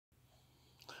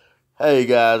Hey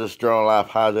guys, it's Drone Life.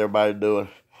 How's everybody doing?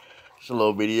 Just a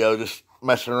little video, just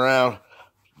messing around.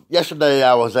 Yesterday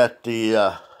I was at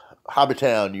the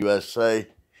Hobbytown, USA,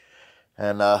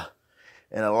 and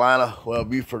in Atlanta, well,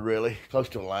 Buford really, close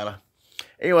to Atlanta.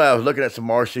 Anyway, I was looking at some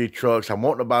RC trucks. I'm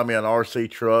wanting to buy me an RC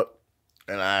truck,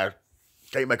 and I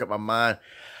can't make up my mind.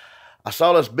 I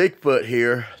saw this Bigfoot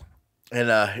here, and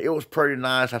it was pretty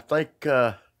nice. I think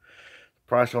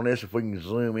price on this, if we can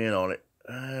zoom in on it,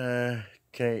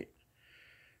 can't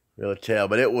really tell,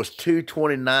 but it was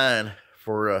 $229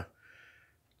 for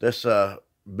this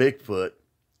Bigfoot.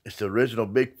 It's the original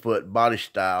Bigfoot body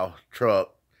style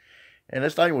truck, and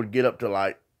this thing would get up to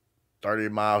like 30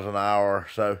 miles an hour or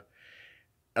so,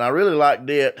 and I really liked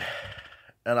it.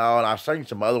 And I've seen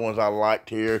some other ones I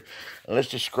liked here, and let's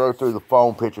just scroll through the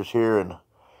phone pictures here and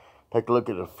take a look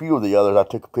at a few of the others I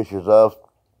took pictures of.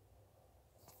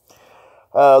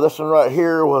 This one right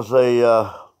here was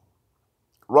a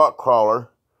rock crawler.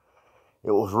 It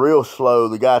was real slow.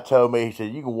 The guy told me, he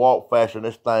said, you can walk faster than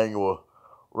this thing will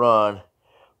run.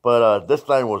 But this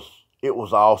thing was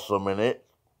awesome. And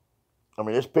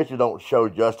this picture don't show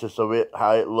justice of it,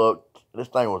 how it looked. This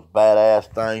thing was a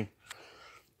badass thing.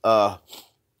 The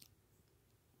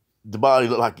body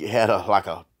looked like it had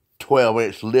a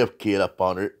 12-inch lift kit up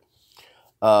under it.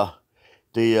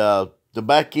 The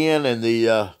back end and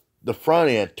the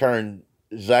front end turned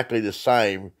exactly the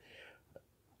same.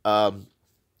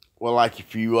 Well, like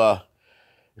if you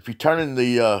turn in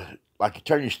like you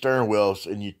turn your steering wheels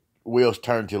and your wheels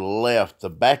turn to the left, the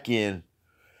back end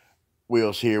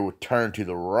wheels here would turn to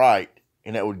the right,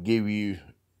 and that would give you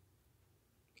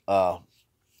that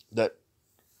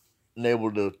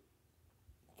enable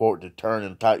for it to turn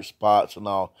in tight spots and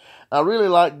all. I really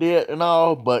liked it and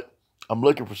all, but I'm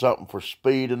looking for something for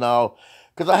speed and all,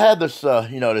 because I had this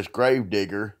this grave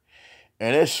digger,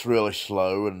 and it's really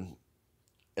slow, and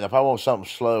if I want something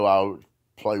slow, I would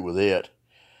play with it.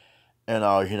 And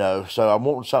so I'm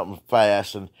wanting something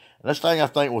fast, and this thing I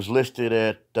think was listed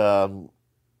at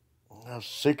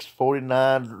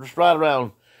 $649, just right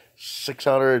around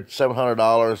 $600,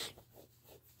 $700.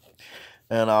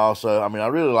 And also, I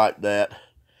really like that.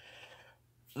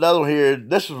 Another one here,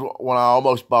 this is when I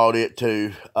almost bought it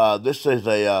too. This is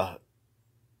a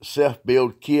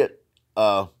self-build kit.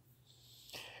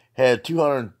 Had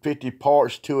 250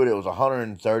 parts to it. It was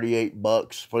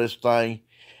 $138 for this thing.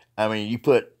 You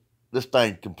put this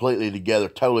thing completely together,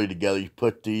 totally together. You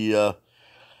put the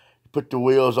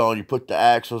wheels on, you put the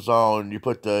axles on, you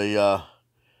put the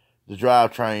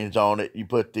drivetrains on it, you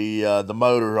put the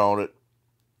motor on it.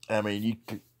 You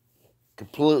could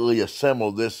completely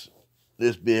assemble this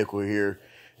vehicle here,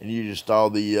 and you just install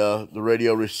the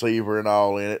radio receiver and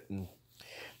all in it, and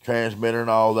transmitter and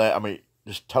all that.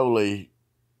 Just totally.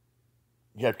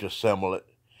 You have to assemble it.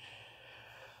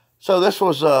 So this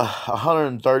was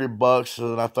 $130,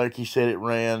 and I think he said it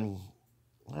ran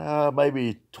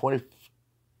maybe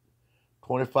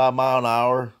 25 mile an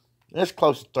hour. It's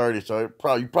close to 30, so you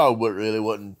probably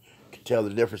wouldn't tell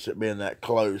the difference it being that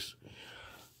close.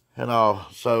 And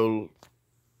so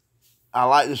I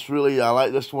like this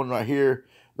one right here.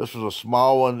 This was a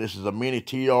small one. This is a mini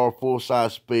TR full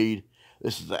size speed.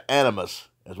 This is the Animus,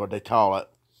 is what they call it.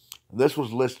 This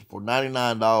was listed for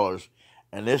 $99,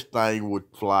 and this thing would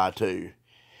fly too.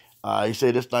 He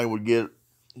said this thing would do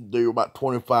about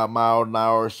 25 miles an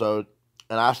hour or so.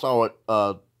 And I saw it,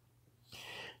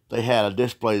 they had a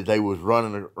display that they was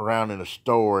running around in a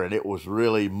store, and it was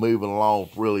really moving along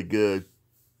really good.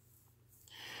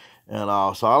 And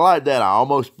so I like that. I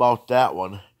almost bought that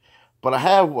one. But I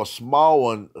have a small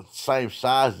one, same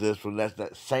size as this one. That's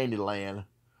that Sandyland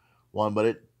one, but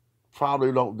it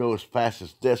probably don't go as fast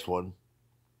as this one.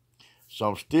 So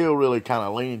I'm still really kind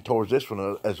of leaning towards this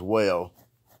one as well.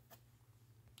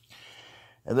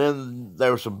 And then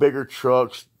there were some bigger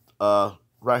trucks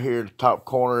right here in the top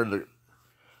corner,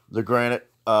 the Granite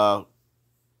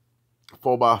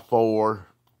 4x4,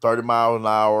 30 miles an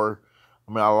hour.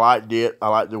 I liked it. I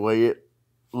liked the way it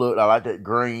looked. I liked that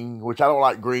green, which I don't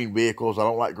like green vehicles. I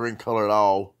don't like green color at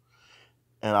all.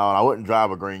 And I wouldn't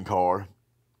drive a green car.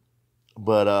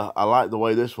 But I like the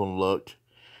way this one looked.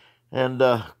 And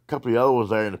a couple of the other ones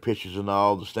there in the pictures and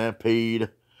all. The Stampede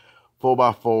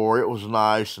 4x4. It was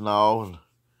nice and all. And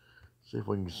see if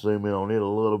we can zoom in on it a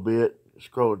little bit.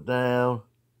 Scroll it down.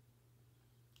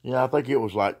 Yeah, I think it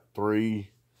was like $300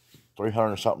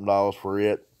 something for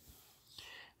it.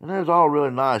 And it was all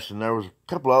really nice. And there was a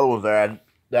couple of other ones there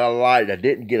that I liked. I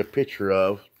didn't get a picture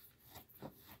of.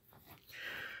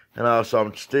 And so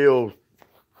I'm still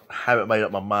haven't made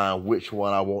up my mind which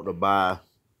one I want to buy.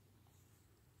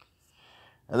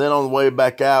 And then on the way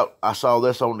back out, I saw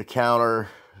this on the counter.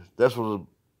 this was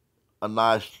a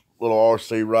nice little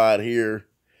RC ride here.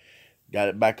 Got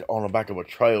it back on the back of a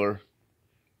trailer.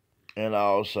 And I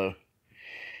also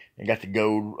got to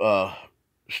go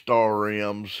star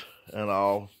rims and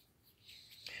all.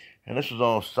 And this was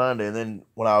on Sunday. And then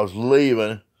when I was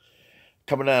leaving,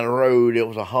 coming down the road, it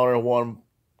was 101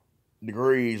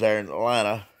 degrees there in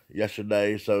Atlanta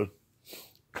yesterday. So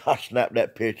I snapped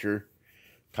that picture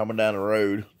coming down the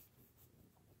road.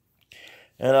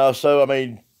 And so, I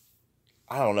mean,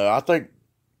 I don't know. I think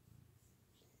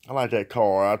I like that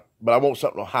car, but I want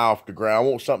something high off the ground. I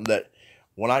want something that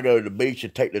when I go to the beach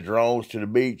and take the drones to the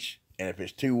beach, and if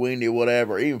it's too windy or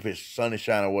whatever, even if it's sunny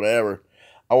shine or whatever,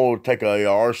 I want to take a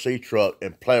RC truck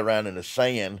and play around in the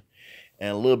sand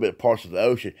and a little bit of parts of the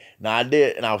ocean. Now, I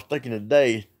did, and I was thinking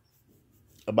today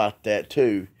about that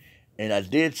too. And I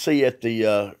did see at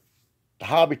the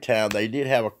Hobby Town, they did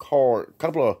have a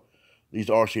couple of these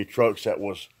RC trucks that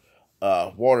was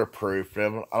waterproof.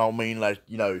 I don't mean like,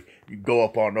 you know, you go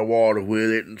up on the water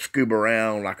with it and scuba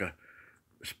around like a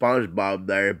SpongeBob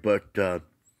there. But, I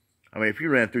mean, if you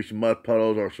ran through some mud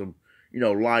puddles or some, you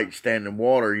know, light standing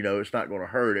water, you know, it's not going to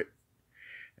hurt it.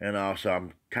 And also,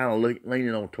 I'm kind of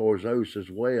leaning on towards those as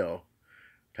well.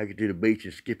 Take it to the beach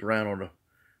and skip around on the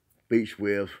beach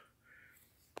with.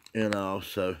 And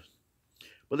also,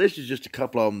 but this is just a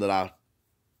couple of them that I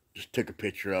just took a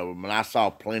picture of them. And I saw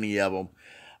plenty of them.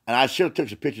 And I should have took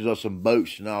some pictures of some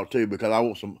boats and all too, because I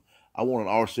want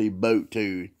an RC boat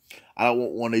too. I don't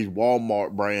want one of these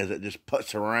Walmart brands that just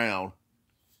puts around.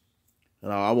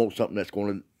 And I want something that's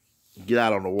going to get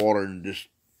out on the water and just,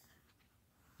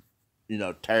 you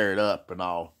know, tear it up and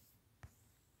all.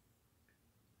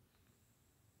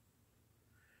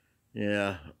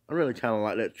 Yeah, I really kind of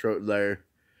like that truck there.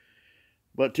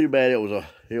 But too bad it was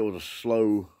a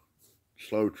slow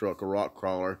truck, a rock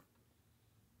crawler.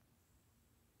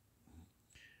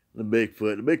 The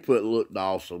Bigfoot looked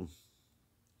awesome.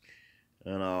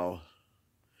 And all.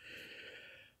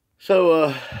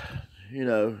 So, you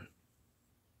know,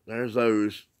 there's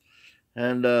those.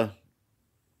 And,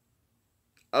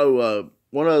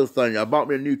 one other thing, I bought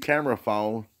me a new camera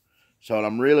phone, so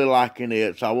I'm really liking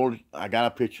it. So I got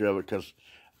a picture of it because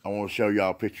I want to show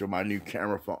y'all a picture of my new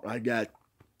camera phone. I got,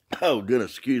 oh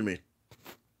goodness, excuse me,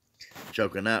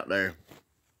 choking out there.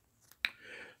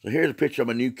 So here's a picture of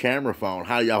my new camera phone.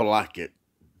 How y'all like it?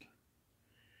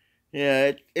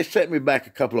 Yeah, it set me back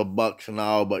a couple of bucks and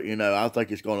all, but you know, I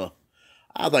think it's gonna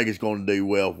do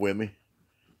well with me.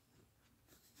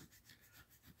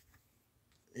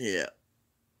 Yeah.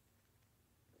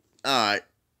 Alright.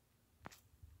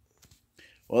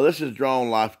 Well, this is Drone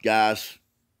Life, guys.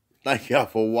 Thank y'all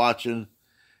for watching.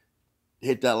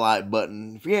 Hit that like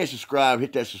button. If you ain't subscribed,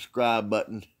 hit that subscribe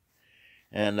button.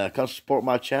 And come support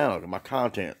my channel, my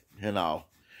content, and all.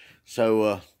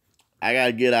 So, I got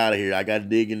to get out of here. I got to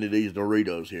dig into these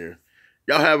Doritos here.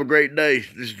 Y'all have a great day.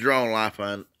 This is Drone Life,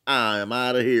 and I am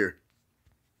out of here.